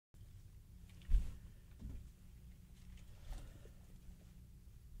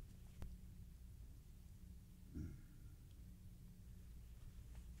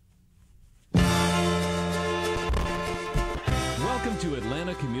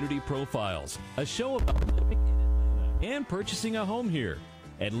Atlanta Community Profiles, a show about living in Atlanta and purchasing a home here.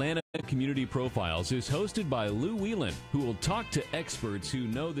 Atlanta Community Profiles is hosted by Lou Whelan, who will talk to experts who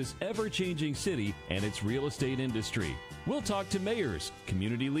know this ever-changing city and its real estate industry. We'll talk to mayors,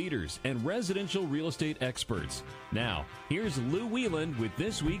 community leaders, and residential real estate experts. Now, here's Lou Whelan with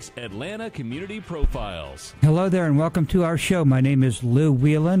this week's Atlanta Community Profiles. Hello there and welcome to our show. My name is Lou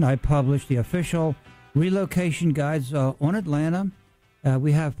Whelan. I publish the official relocation guides on Atlanta.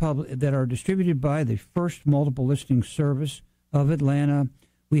 We have that are distributed by the First Multiple Listing Service of Atlanta.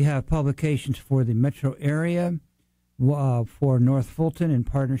 We have publications for the metro area, for North Fulton in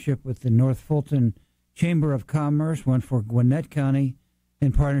partnership with the North Fulton Chamber of Commerce, one for Gwinnett County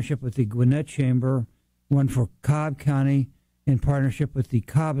in partnership with the Gwinnett Chamber, one for Cobb County in partnership with the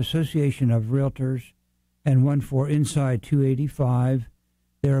Cobb Association of Realtors, and one for Inside 285.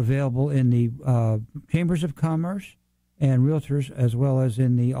 They're available in the Chambers of Commerce and Realtors, as well as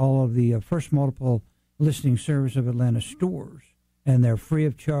in all of the First Multiple Listing Service of Atlanta stores, and they're free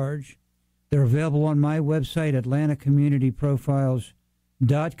of charge. They're available on my website,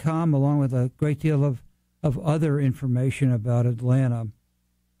 AtlantaCommunityProfiles.com, along with a great deal of other information about Atlanta.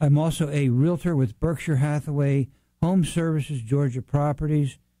 I'm also a realtor with Berkshire Hathaway Home Services, Georgia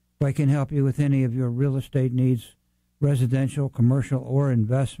Properties. If I can help you with any of your real estate needs, residential, commercial, or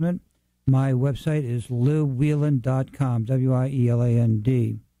investment, my website is LouWhelan.com,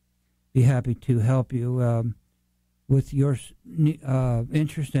 WIELAND. Be happy to help you with your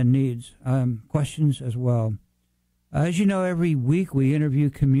interest and needs, questions as well. As you know, every week we interview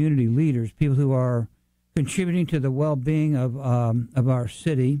community leaders, people who are contributing to the well-being of our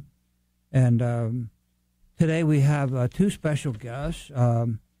city. And today we have two special guests,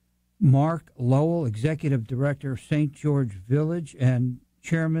 Mark Lowell, Executive Director of St. George Village and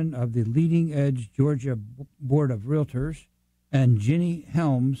Chairman of the Leading Edge Georgia Board of Realtors, and Ginny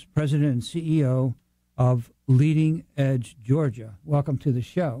Helms, President and CEO of Leading Edge Georgia. Welcome to the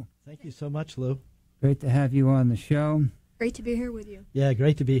show. Thank you so much, Lou. Great to have you on the show. Great to be here with you. Yeah,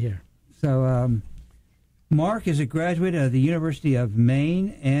 great to be here. So, Mark is a graduate of the University of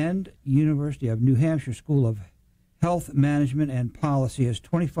Maine and University of New Hampshire School of Health Management and Policy. He has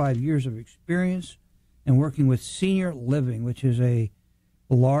 25 years of experience in working with senior living, which is a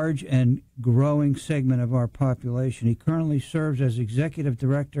large and growing segment of our population. He currently serves as Executive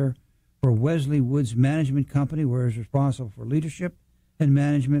Director for Wesley Woods Management Company, where he's responsible for leadership and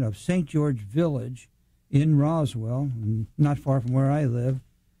management of St. George Village in Roswell, not far from where I live,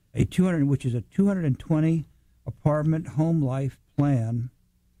 which is a 220 apartment home life planned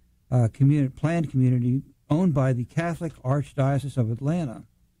community owned by the Catholic Archdiocese of Atlanta.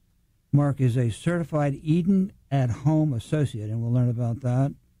 Mark is a certified Eden at Home associate, and we'll learn about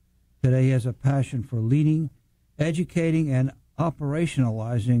that. Today he has a passion for leading, educating, and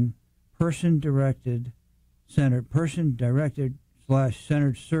operationalizing person-directed / centered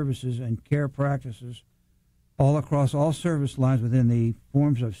services and care practices all across all service lines within the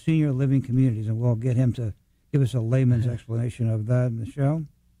forms of senior living communities. And we'll get him to give us a layman's explanation of that in the show.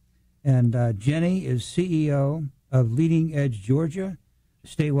 And Jenny is CEO of Leading Edge Georgia, a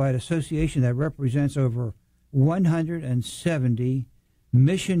statewide association that represents over 170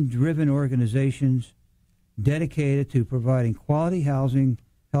 mission-driven organizations dedicated to providing quality housing,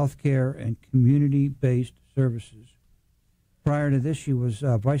 health care, and community-based services. Prior to this, she was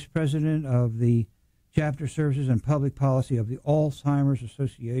Vice President of the Chapter Services and Public Policy of the Alzheimer's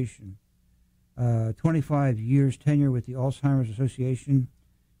Association. 25 years tenure with the Alzheimer's Association.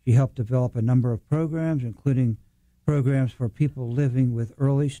 She helped develop a number of programs, including programs for people living with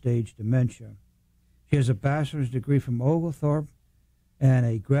early-stage dementia. She has a bachelor's degree from Oglethorpe and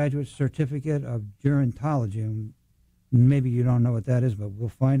a graduate certificate of gerontology. And maybe you don't know what that is, but we'll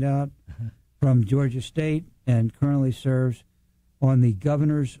find out, from Georgia State, and currently serves on the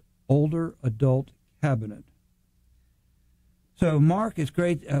governor's older adult cabinet. So, Mark, it's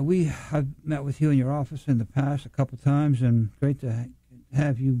great. I've met with you in your office in the past a couple of times, and great to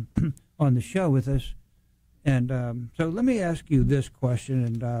have you on the show with us. And so let me ask you this question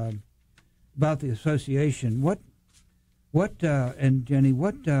and about the association. And Jenny,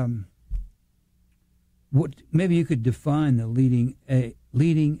 what maybe you could define the Leading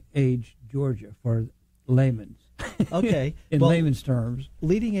Age Georgia for layman's. Okay. In layman's terms.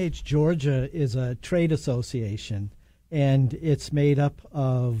 Leading Age Georgia is a trade association, and it's made up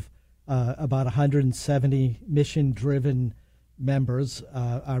of about 170 mission-driven members.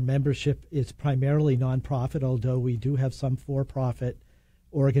 Our membership is primarily nonprofit, although we do have some for-profit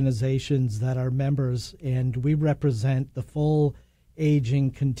organizations that are members, and we represent the full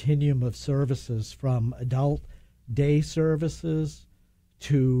aging continuum of services, from adult day services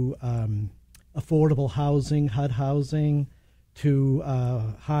to affordable housing, HUD housing, to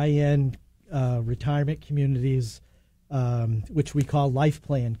high-end retirement communities, which we call life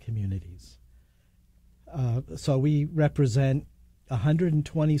plan communities. So we represent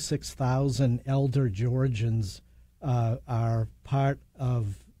 126,000 elder Georgians are part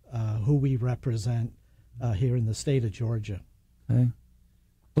of who we represent here in the state of Georgia. Okay.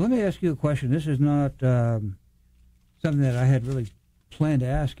 Well, let me ask you a question. This is not something that I had really planned to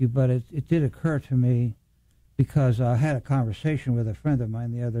ask you, but it did occur to me because I had a conversation with a friend of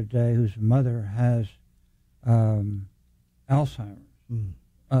mine the other day whose mother has Alzheimer's.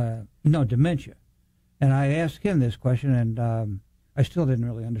 No, dementia. And I asked him this question, and I still didn't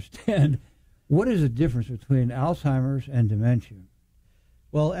really understand. What is the difference between Alzheimer's and dementia?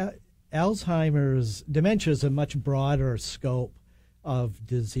 Well, dementia is a much broader scope of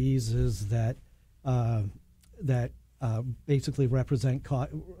diseases that basically represent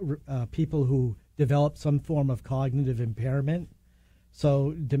people who develop some form of cognitive impairment.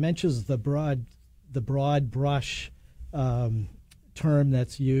 So dementia is the broad brush term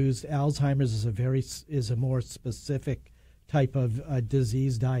that's used. Alzheimer's is a more specific type of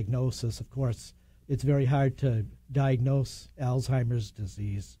disease diagnosis. Of course, it's very hard to diagnose Alzheimer's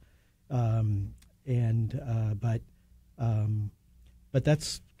disease, but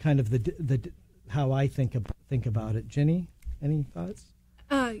that's kind of the how I think about it. Ginny, any thoughts?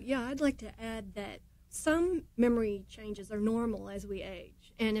 Yeah, I'd like to add that some memory changes are normal as we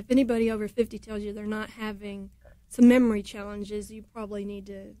age, and if anybody over 50 tells you they're not having some memory challenges, you probably need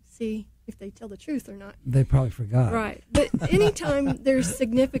to see if they tell the truth or not. They probably forgot. Right. But anytime there's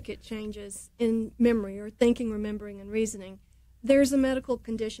significant changes in memory or thinking, remembering, and reasoning, there's a medical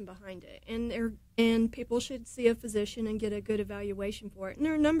condition behind it. And people should see a physician and get a good evaluation for it. And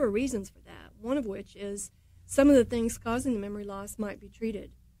there are a number of reasons for that, one of which is some of the things causing the memory loss might be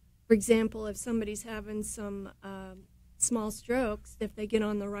treated. For example, if somebody's having some small strokes, if they get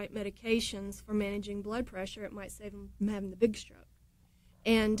on the right medications for managing blood pressure, it might save them from having the big stroke.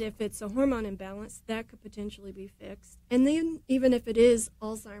 And if it's a hormone imbalance, that could potentially be fixed. And then even if it is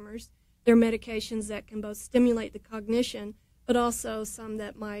Alzheimer's, there are medications that can both stimulate the cognition, but also some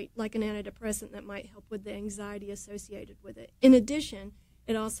that might, like an antidepressant, that might help with the anxiety associated with it. In addition,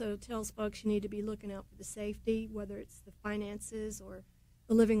 it also tells folks you need to be looking out for the safety, whether it's the finances or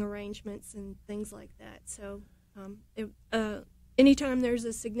the living arrangements and things like that. So anytime there's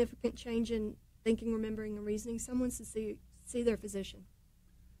a significant change in thinking, remembering, and reasoning, someone should see their physician.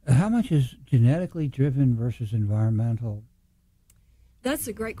 How much is genetically driven versus environmental? That's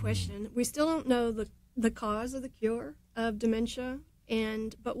a great question. We still don't know the cause or the cure of dementia,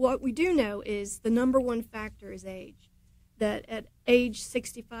 but what we do know is the number one factor is age. That at age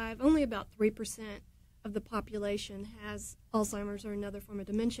 65, only about 3% of the population has Alzheimer's or another form of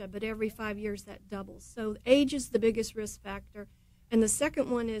dementia, but every 5 years that doubles. So age is the biggest risk factor. And the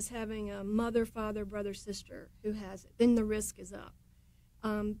second one is having a mother, father, brother, sister who has it. Then the risk is up.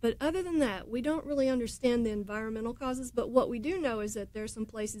 But other than that, we don't really understand the environmental causes. But what we do know is that there are some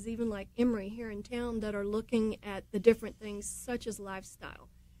places, even like Emory here in town, that are looking at the different things such as lifestyle.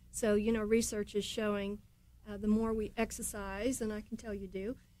 So, research is showing the more we exercise, and I can tell you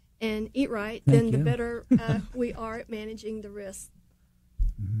do, and eat right, then the better we are at managing the risks.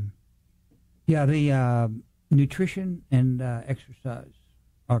 Mm-hmm. Yeah, the nutrition and exercise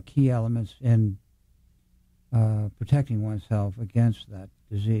are key elements in protecting oneself against that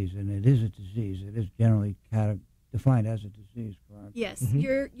disease, and it is a disease. It is generally defined as a disease, correct? Yes,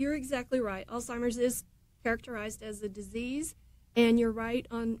 you're exactly right. Alzheimer's is characterized as a disease, and you're right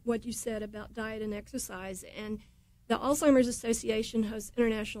on what you said about diet and exercise. And the Alzheimer's Association hosts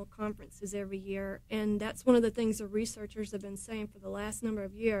international conferences every year, and that's one of the things the researchers have been saying for the last number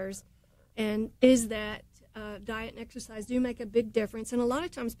of years, and is that diet and exercise do make a big difference. And a lot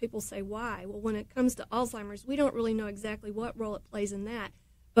of times people say, why? Well, when it comes to Alzheimer's, we don't really know exactly what role it plays in that.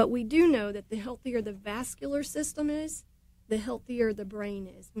 But we do know that the healthier the vascular system is, the healthier the brain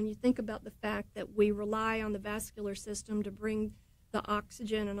is. When you think about the fact that we rely on the vascular system to bring the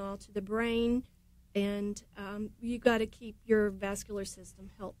oxygen and all to the brain, and you got to keep your vascular system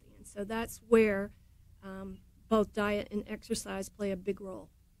healthy. And so that's where both diet and exercise play a big role.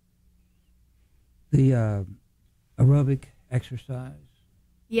 The aerobic exercise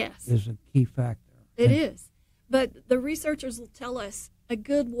is a key factor. It is. But the researchers will tell us a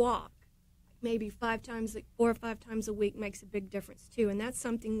good walk, maybe 4 or 5 times a week, makes a big difference too. And that's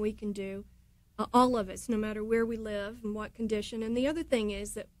something we can do, all of us, no matter where we live and what condition. And the other thing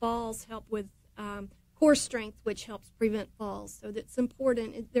is that falls help with core strength, which helps prevent falls. So that's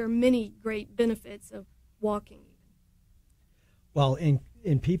important. There are many great benefits of walking. Well, in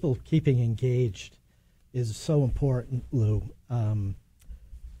people keeping engaged is so important, Lou.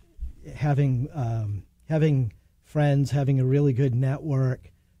 Having friends, having a really good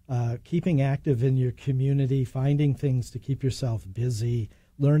network, keeping active in your community, finding things to keep yourself busy,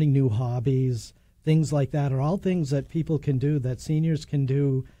 learning new hobbies, things like that are all things that people can do, that seniors can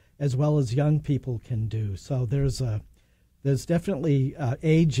do, as well as young people can do. So there's definitely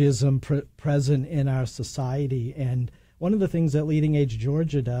ageism present in our society, and one of the things that Leading Age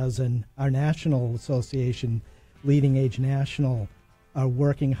Georgia does, and our national association, Leading Age National, are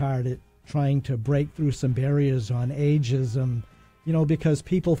working hard at trying to break through some barriers on ageism, because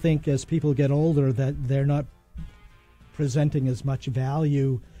people think as people get older that they're not presenting as much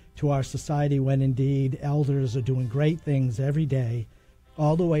value to our society, when indeed elders are doing great things every day,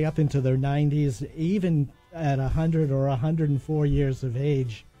 all the way up into their 90s, even at 100 or 104 years of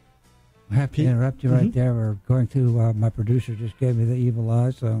age. I have to interrupt you right there. We're going to, my producer just gave me the evil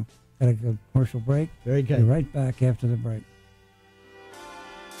eye, so got a commercial break. Very good. Be right back after the break.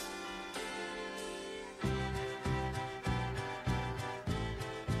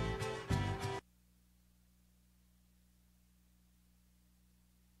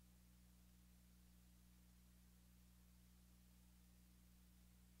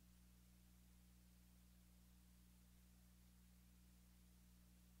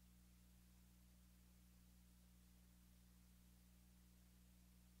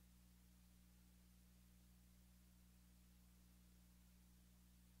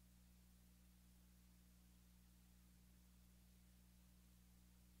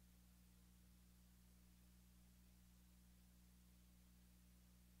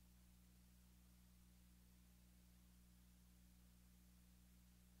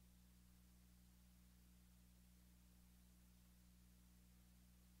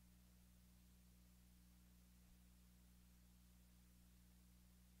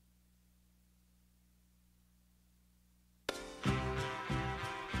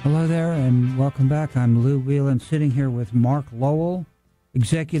 Hello there, and welcome back. I'm Lou Whelan, sitting here with Mark Lowell,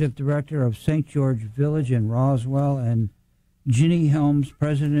 Executive Director of St. George Village in Roswell, and Ginny Helms,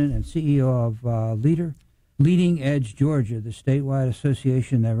 President and CEO of Leading Edge Georgia, the statewide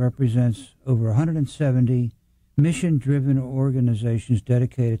association that represents over 170 mission-driven organizations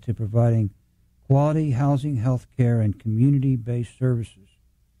dedicated to providing quality housing, health care, and community-based services.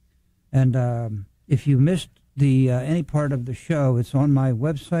 And if you missed any part of the show, it's on my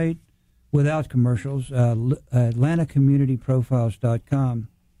website without commercials, AtlantaCommunityProfiles.com.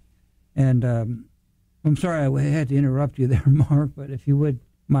 And I'm sorry I had to interrupt you there, Mark, but if you would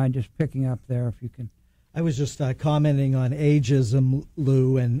mind just picking up there, if you can. I was just commenting on ageism,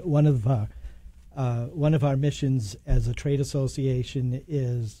 Lou, and one of our missions as a trade association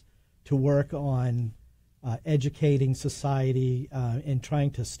is to work on educating society and trying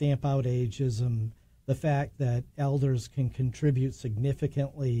to stamp out ageism. The fact that elders can contribute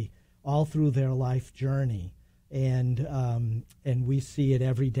significantly all through their life journey, and we see it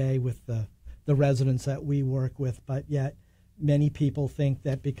every day with the residents that we work with. But yet, many people think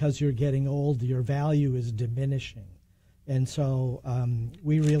that because you're getting old, your value is diminishing, and so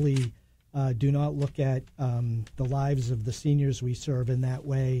we really do not look at the lives of the seniors we serve in that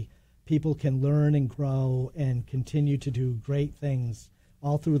way. People can learn and grow and continue to do great things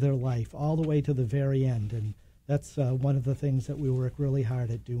all through their life, all the way to the very end. And that's one of the things that we work really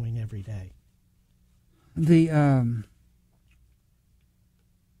hard at doing every day. The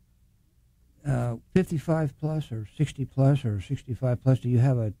 55 plus or 60 plus or 65 plus, do you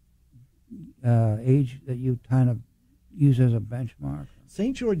have a age that you kind of use as a benchmark?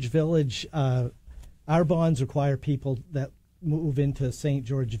 St. George Village, our bonds require people that move into St.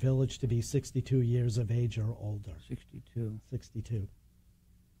 George Village to be 62 years of age or older. 62.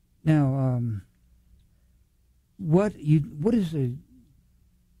 Now, what is the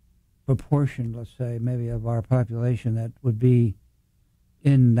proportion, let's say, maybe of our population that would be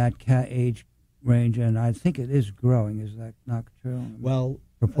in that age range? And I think it is growing. Is that not true? Well,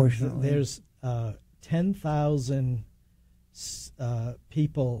 proportionally, there's 10,000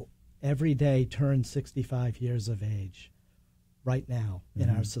 people every day turn 65 years of age right now in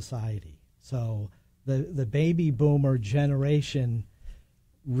our society. So the baby boomer generation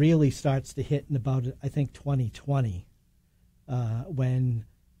really starts to hit in about, I think, 2020, when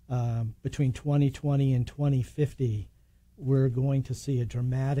between 2020 and 2050, we're going to see a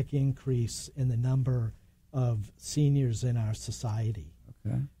dramatic increase in the number of seniors in our society.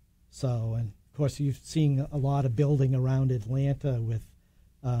 Okay. So, and of course, you've seen a lot of building around Atlanta with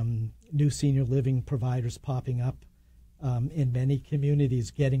new senior living providers popping up in many communities,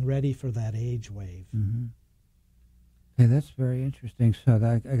 getting ready for that age wave. Mm-hmm. Okay, that's very interesting. So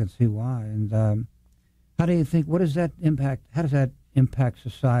I can see why. And how do you think? What does that impact? How does that impact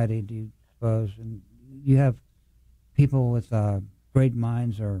society? Do you suppose? And you have people with great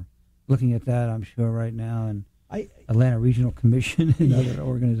minds are looking at that, I'm sure, right now. And Atlanta Regional Commission and other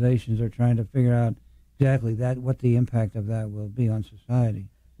organizations are trying to figure out exactly what the impact of that will be on society.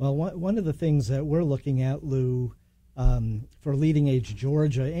 Well, one of the things that we're looking at, Lou, for Leading Age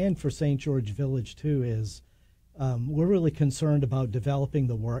Georgia and for St. George Village too, is we're really concerned about developing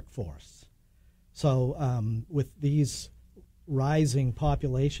the workforce. So with these rising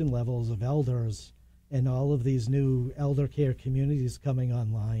population levels of elders and all of these new elder care communities coming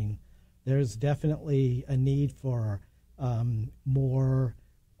online, there's definitely a need for more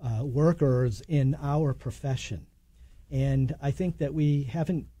workers in our profession. And I think that we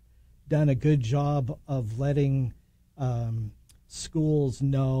haven't done a good job of letting schools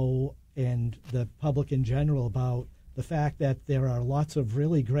know and the public in general about the fact that there are lots of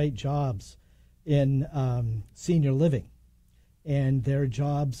really great jobs in senior living. And there are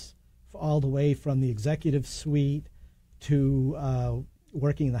jobs all the way from the executive suite to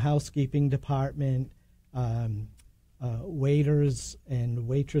working in the housekeeping department, waiters and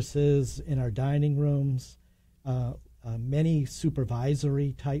waitresses in our dining rooms, many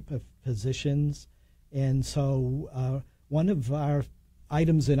supervisory type of positions. And so one of our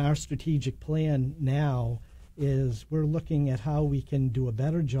items in our strategic plan now is we're looking at how we can do a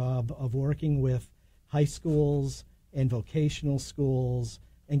better job of working with high schools and vocational schools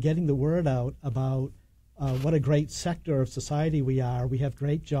and getting the word out about what a great sector of society we are. We have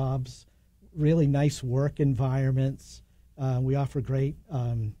great jobs, really nice work environments. We offer great,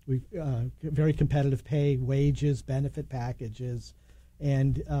 very competitive pay, wages, benefit packages,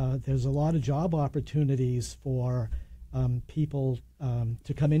 and there's a lot of job opportunities for people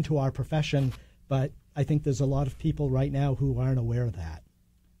to come into our profession, but I think there's a lot of people right now who aren't aware of that.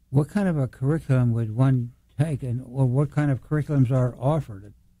 What kind of a curriculum would one take, or what kind of curriculums are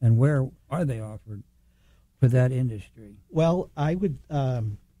offered, and where are they offered for that industry? Well, I would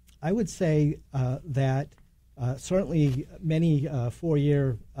say that certainly many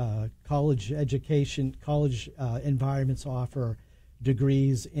four-year college environments offer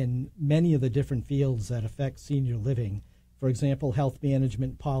degrees in many of the different fields that affect senior living. For example, health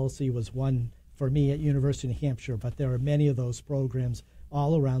management policy was one for me at University of New Hampshire, but there are many of those programs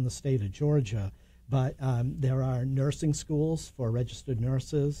all around the state of Georgia. But there are nursing schools for registered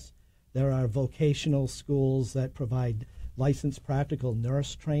nurses. There are vocational schools that provide licensed practical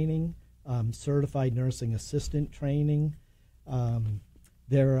nurse training, certified nursing assistant training.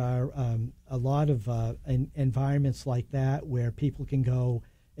 There are a lot of environments like that where people can go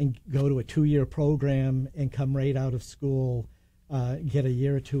to a 2-year program and come right out of school, get a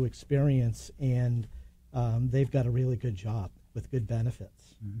year or two experience, and they've got a really good job with good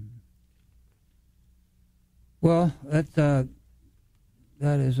benefits. Mm-hmm. Well, that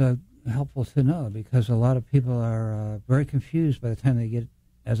is helpful to know, because a lot of people are very confused by the time they get,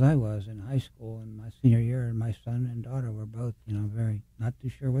 as I was in high school in my senior year, and my son and daughter were both, very not too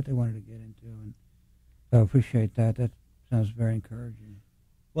sure what they wanted to get into, and so I appreciate that. That sounds very encouraging.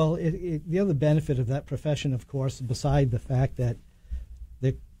 Well, the other benefit of that profession, of course, beside the fact that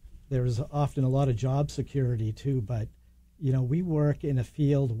there is often a lot of job security too, but we work in a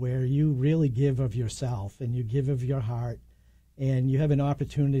field where you really give of yourself and you give of your heart, and you have an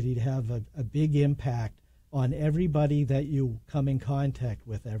opportunity to have a big impact on everybody that you come in contact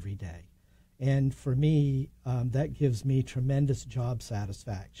with every day. And for me, that gives me tremendous job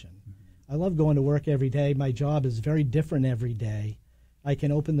satisfaction. Mm-hmm. I love going to work every day. My job is very different every day. I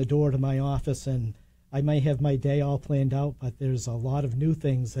can open the door to my office and I may have my day all planned out, but there's a lot of new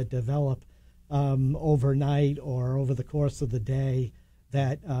things that develop overnight or over the course of the day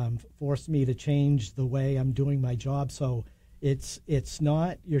that force me to change the way I'm doing my job. So it's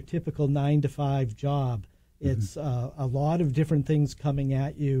not your typical 9-to-5 job. It's a lot of different things coming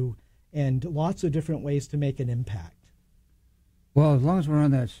at you and lots of different ways to make an impact. Well, as long as we're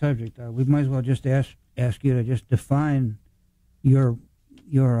on that subject, we might as well just ask you to just define your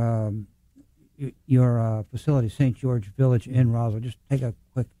facility, St. George Village in Roswell. Just take a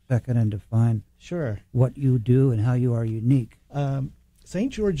quick second and define what you do and how you are unique.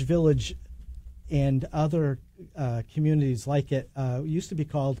 St. George Village and other communities like it used to be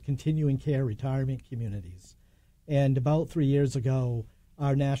called continuing care retirement communities. And about 3 years ago,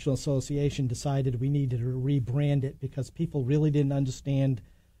 our national association decided we needed to rebrand it because people really didn't understand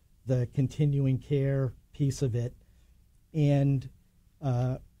the continuing care piece of it. And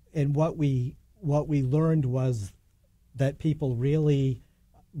what we learned was that people really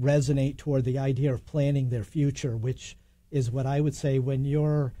resonate toward the idea of planning their future, which is what I would say when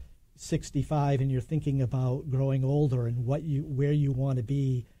you're 65 and you're thinking about growing older and where you want to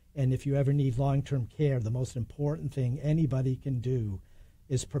be, and if you ever need long-term care, the most important thing anybody can do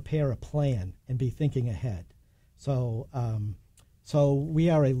is prepare a plan and be thinking ahead. So we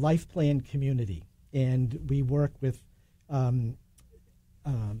are a life plan community, and we work with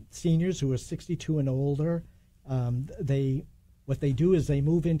seniors who are 62 and older. What they do is they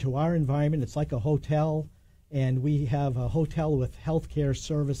move into our environment. It's like a hotel, and we have a hotel with healthcare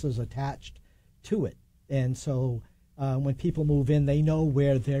services attached to it. And so when people move in, they know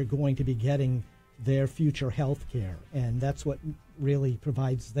where they're going to be getting their future health care, and that's what really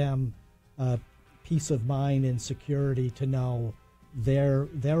provides them peace of mind and security to know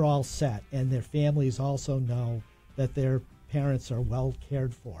they're all set, and their families also know that their parents are well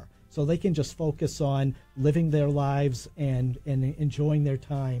cared for. So they can just focus on living their lives and enjoying their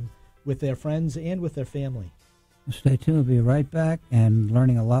time with their friends and with their family. Stay tuned. We'll be right back and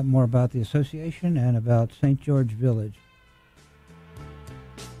learning a lot more about the association and about St. George Village.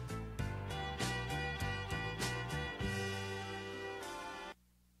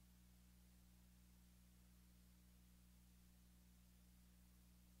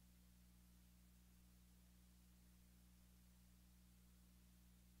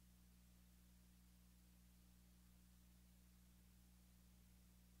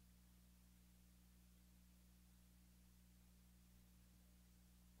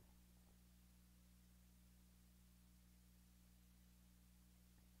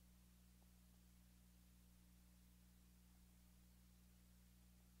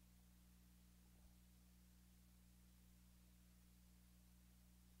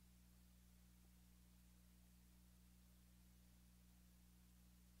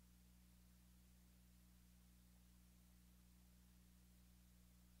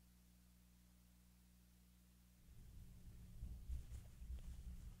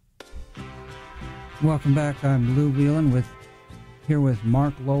 Welcome back. I'm Lou Whelan here with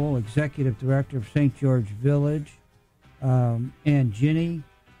Mark Lowell, Executive Director of St. George Village, and Ginny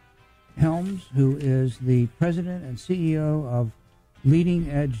Helms, who is the President and CEO of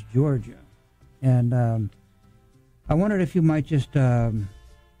Leading Edge Georgia. And I wondered if you might just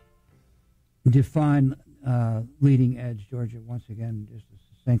define Leading Edge Georgia once again, just as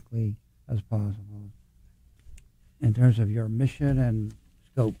succinctly as possible, in terms of your mission and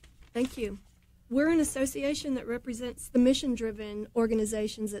scope. Thank you. We're an association that represents the mission-driven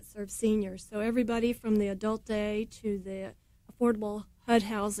organizations that serve seniors. So everybody from the adult day to the affordable HUD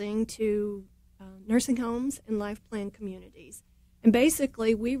housing to nursing homes and life plan communities. And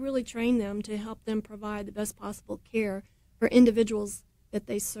basically, we really train them to help them provide the best possible care for individuals that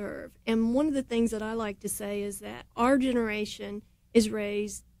they serve. And one of the things that I like to say is that our generation is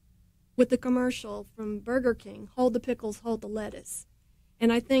raised with the commercial from Burger King, hold the pickles, hold the lettuce.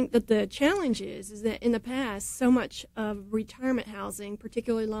 And I think that the challenge is that in the past, so much of retirement housing,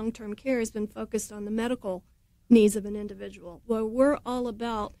 particularly long-term care, has been focused on the medical needs of an individual. Well, we're all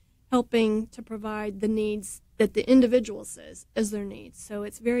about helping to provide the needs that the individual says as their needs. So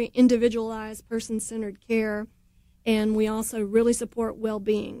it's very individualized, person-centered care, and we also really support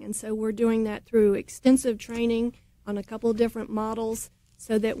well-being. And so we're doing that through extensive training on a couple of different models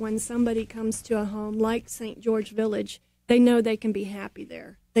so that when somebody comes to a home like St. George Village, they know they can be happy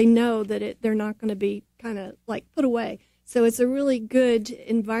there. They know that they're not going to be kind of like put away. So it's a really good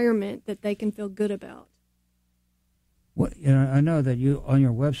environment that they can feel good about. Well, you know, I know that you, on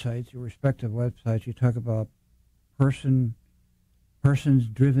your websites, your respective websites, you talk about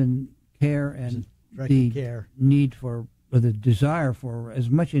persons-driven care and the care. Need for, or the desire for as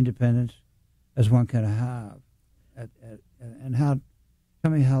much independence as one can have. And how,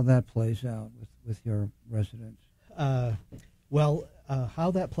 tell me how that plays out with your residents. How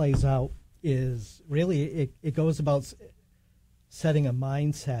that plays out is really it goes about setting a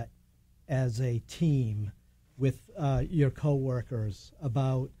mindset as a team with your coworkers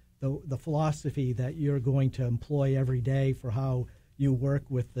about the philosophy that you're going to employ every day for how you work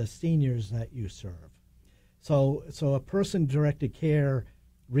with the seniors that you serve. So a person-directed care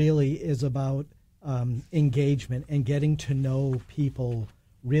really is about engagement and getting to know people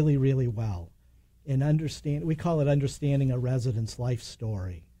really, really well. And we call it understanding a resident's life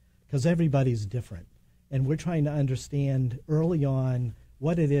story, because everybody's different. And we're trying to understand early on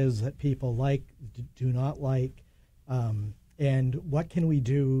what it is that people like, do not like, and what can we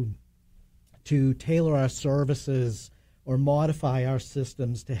do to tailor our services or modify our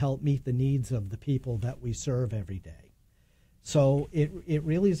systems to help meet the needs of the people that we serve every day. So it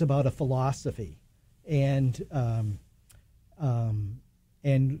really is about a philosophy. And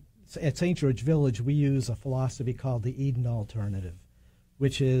at St. George Village, we use a philosophy called the Eden Alternative,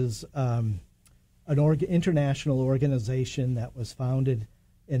 which is an international organization that was founded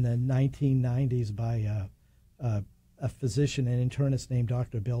in the 1990s by a physician and internist named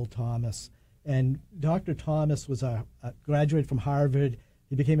Dr. Bill Thomas. And Dr. Thomas was a graduate from Harvard.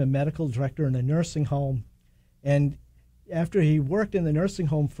 He became a medical director in a nursing home. And after he worked in the nursing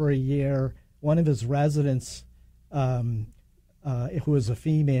home for a year, one of his residents, who was a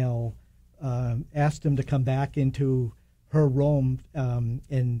female, asked him to come back into her room,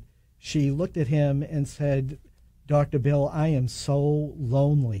 and she looked at him and said, "Dr. Bill, I am so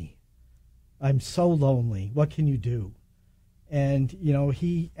lonely. I'm so lonely. What can you do?" And,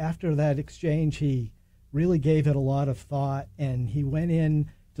 he, after that exchange, he really gave it a lot of thought, and he went in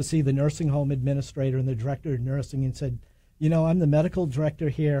to see the nursing home administrator and the director of nursing and said, "I'm the medical director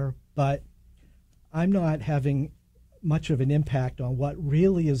here, but I'm not having much of an impact on what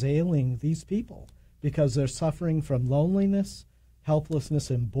really is ailing these people because they're suffering from loneliness, helplessness,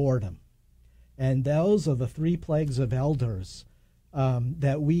 and boredom. And those are the three plagues of elders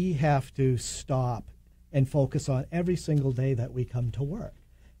that we have to stop and focus on every single day that we come to work."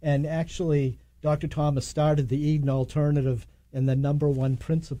 And actually, Dr. Thomas started the Eden Alternative, and the number one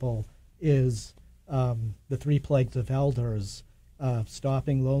principle is the three plagues of elders,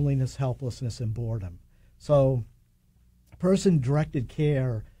 stopping loneliness, helplessness, and boredom. So person-directed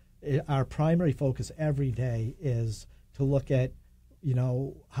care, our primary focus every day is to look at,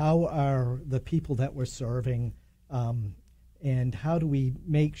 how are the people that we're serving, and how do we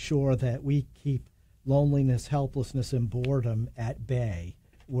make sure that we keep loneliness, helplessness, and boredom at bay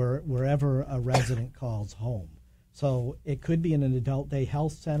wherever a resident calls home. So it could be in an adult day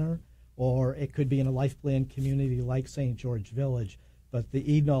health center, or it could be in a life plan community like St. George Village. But the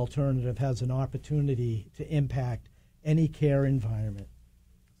Eden Alternative has an opportunity to impact any care environment.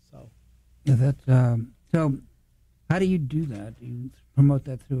 So, so how do you do that? Do you promote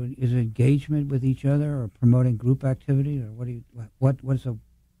that through? Is it engagement with each other, or promoting group activity, or what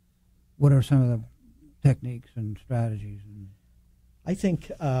are some of the techniques and strategies? I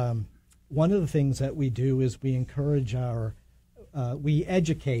think one of the things that we do is we encourage we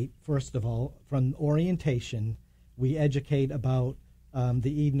educate, first of all, from orientation. We educate about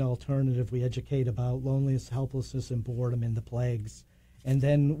the Eden Alternative. We educate about loneliness, helplessness, and boredom in the plagues. And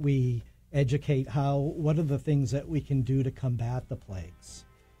then we educate what are the things that we can do to combat the plagues.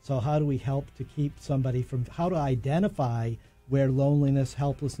 So how do we help to keep somebody from, how to identify where loneliness,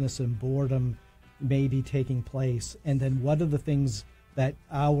 helplessness, and boredom may be taking place, and then what are the things that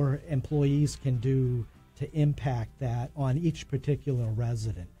our employees can do to impact that on each particular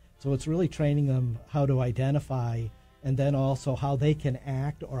resident. So it's really training them how to identify, and then also how they can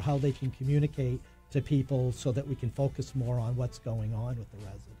act or how they can communicate to people so that we can focus more on what's going on with the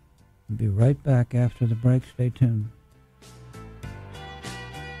resident. We'll be right back after the break. Stay tuned.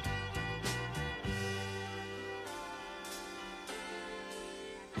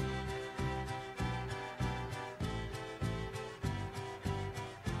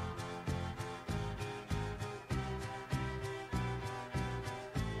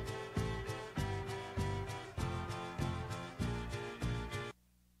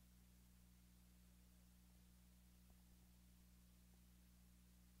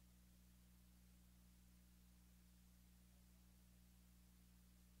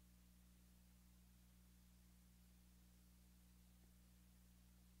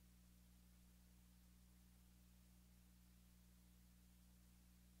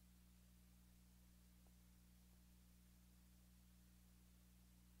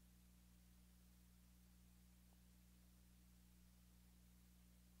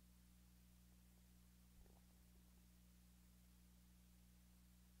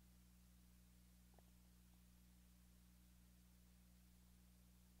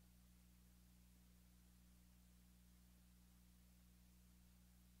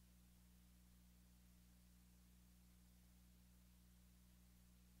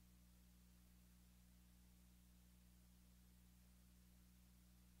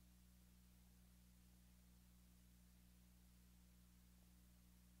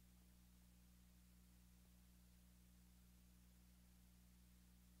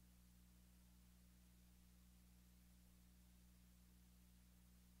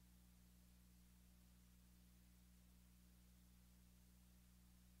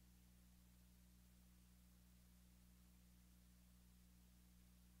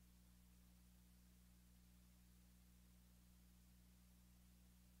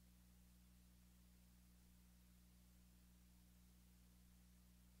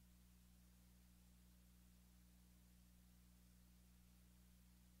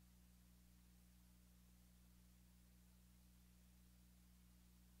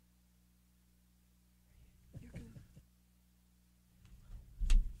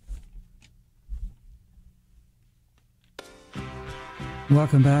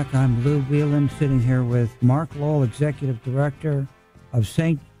 Welcome back. I'm Lou Whelan, sitting here with Mark Lowell, Executive Director of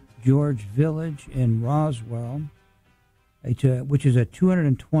St. George Village in Roswell, which is a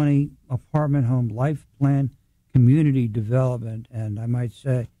 220 apartment home life plan community development. And I might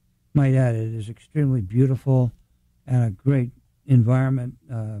add, it is extremely beautiful and a great environment.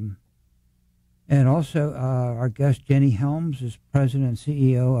 And also, our guest, Ginny Helms, is President and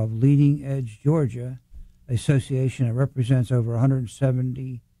CEO of Leading Edge Georgia, association that represents over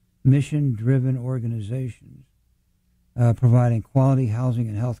 170 mission-driven organizations providing quality housing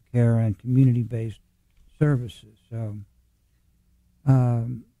and health care and community-based services. So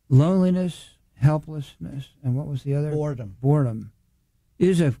loneliness, helplessness, and what was the other? Boredom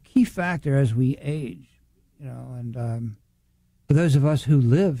is a key factor as we age, and for those of us who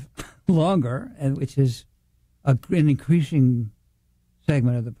live longer, and which is an increasing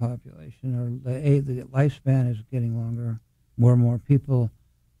segment of the population, or the lifespan is getting longer. More and more people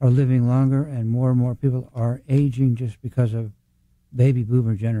are living longer, and more people are aging just because of baby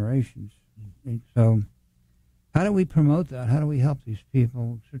boomer generations. Mm-hmm. So how do we promote that? How do we help these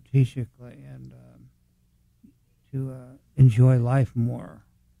people strategically and to enjoy life more?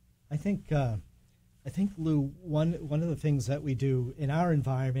 I think, Lou, one of the things that we do in our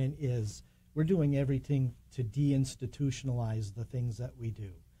environment is we're doing everything to deinstitutionalize the things that we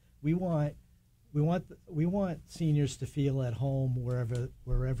do. We want seniors to feel at home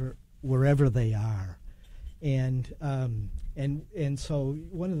wherever they are, and so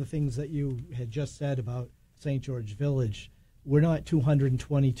one of the things that you had just said about St. George Village, we're not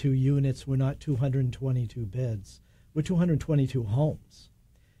 222 units, we're not 222 beds, we're 222 homes,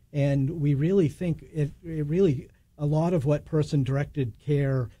 and we really think it really a lot of what person-directed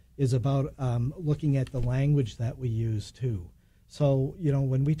care is about looking at the language that we use too. So,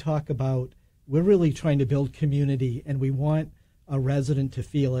 when we talk about, we're really trying to build community, and we want a resident to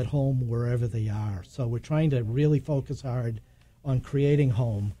feel at home wherever they are. So we're trying to really focus hard on creating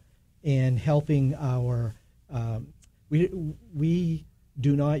home and helping our, we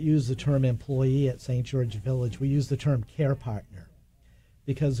do not use the term employee at St. George Village. We use the term care partner,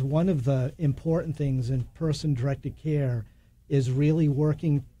 because one of the important things in person-directed care is really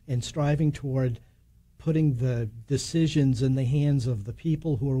working and striving toward putting the decisions in the hands of the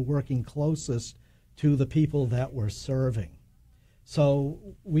people who are working closest to the people that we're serving. So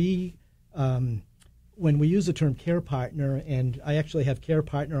we, when we use the term care partner, and I actually have care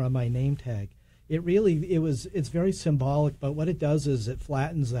partner on my name tag, it's very symbolic, but what it does is it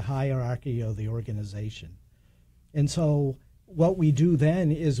flattens the hierarchy of the organization. And so what we do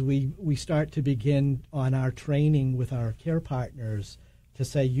then is we start to begin on our training with our care partners to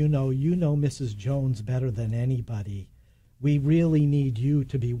say, you know Mrs. Jones better than anybody. We really need you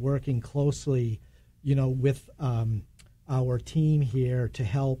to be working closely, with our team here to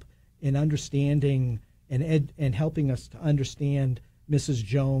help in understanding and helping us to understand Mrs.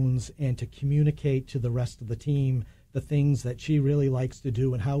 Jones and to communicate to the rest of the team the things that she really likes to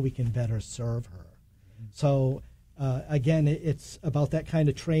do and how we can better serve her. Mm-hmm. So again, it's about that kind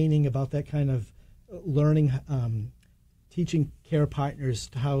of training, about that kind of learning, teaching care partners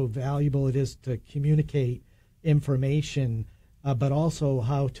how valuable it is to communicate information, but also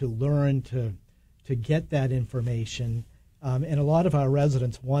how to learn to get that information. And a lot of our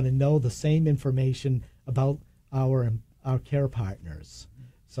residents want to know the same information about our care partners.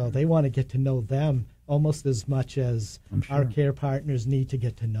 So they want to get to know them almost as much as our care partners need to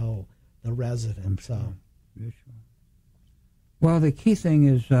get to know the resident. So, well, the key thing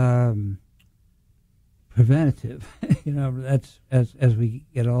is preventative. That's as we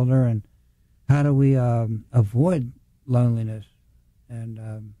get older, and how do we avoid loneliness, and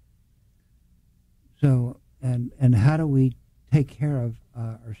and how do we take care of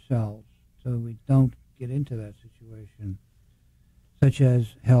ourselves so we don't get into that situation, such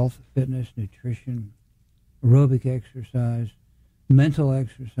as health, fitness, nutrition, aerobic exercise, mental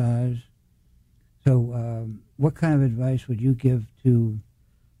exercise. So what kind of advice would you give to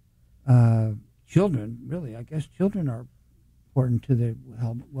children? Really, I guess children are important to the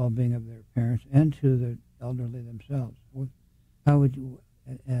well-being of their parents and to the elderly themselves. How would you,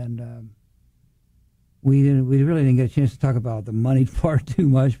 and we really didn't get a chance to talk about the money part too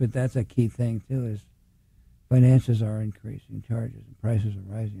much, but that's a key thing too, is finances are increasing, charges and prices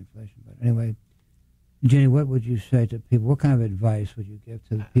are rising, inflation. But anyway, Ginny, what would you say to people? What kind of advice would you give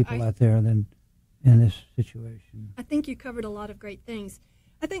to the people out there then in this situation? I think you covered a lot of great things.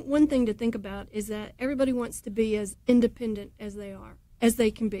 I think one thing to think about is that everybody wants to be as independent as they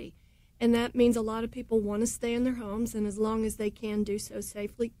can be. And that means a lot of people want to stay in their homes, and as long as they can do so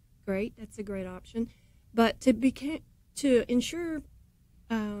safely, great, that's a great option. But to ensure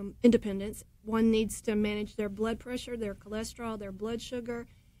independence. One needs to manage their blood pressure, their cholesterol, their blood sugar,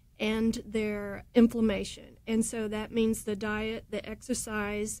 and their inflammation. And so that means the diet, the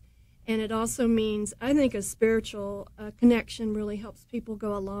exercise, and it also means, I think, a spiritual connection really helps people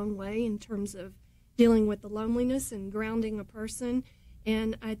go a long way in terms of dealing with the loneliness and grounding a person.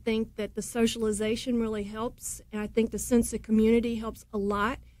 And I think that the socialization really helps. And I think the sense of community helps a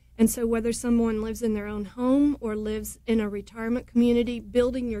lot. And so whether someone lives in their own home or lives in a retirement community,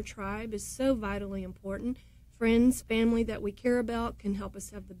 building your tribe is so vitally important. Friends, family that we care about can help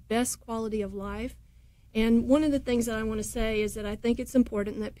us have the best quality of life. And one of the things that I want to say is that I think it's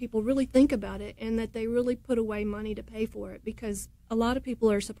important that people really think about it and that they really put away money to pay for it, because a lot of people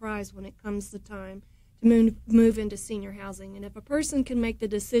are surprised when it comes to time to move into senior housing. And if a person can make the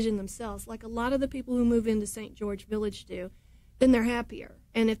decision themselves, like a lot of the people who move into St. George Village do, then they're happier.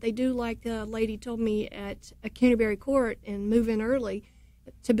 And if they do like the lady told me at a Canterbury Court and move in early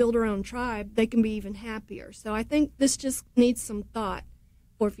to build her own tribe, they can be even happier. So I think this just needs some thought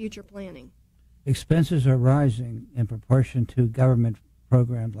for future planning. Expenses are rising in proportion to government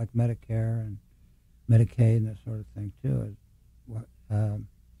programs like Medicare and Medicaid and that sort of thing, too.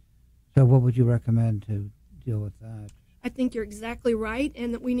 So what would you recommend to deal with that? I think you're exactly right,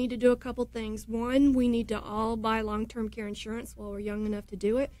 and that we need to do a couple things. One, we need to all buy long-term care insurance while we're young enough to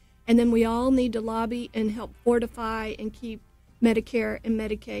do it, and then we all need to lobby and help fortify and keep Medicare and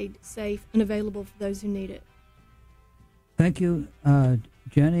Medicaid safe and available for those who need it. Thank you,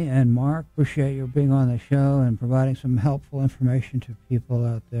 Jenny and Mark. Appreciate your being on the show and providing some helpful information to people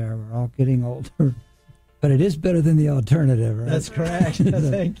out there. We're all getting older, but it is better than the alternative, right? That's correct.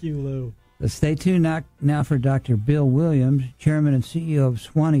 Thank you, Lou. Stay tuned now for Dr. Bill Williams, Chairman and CEO of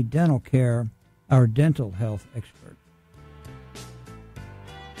Swanee Dental Care, our dental health expert.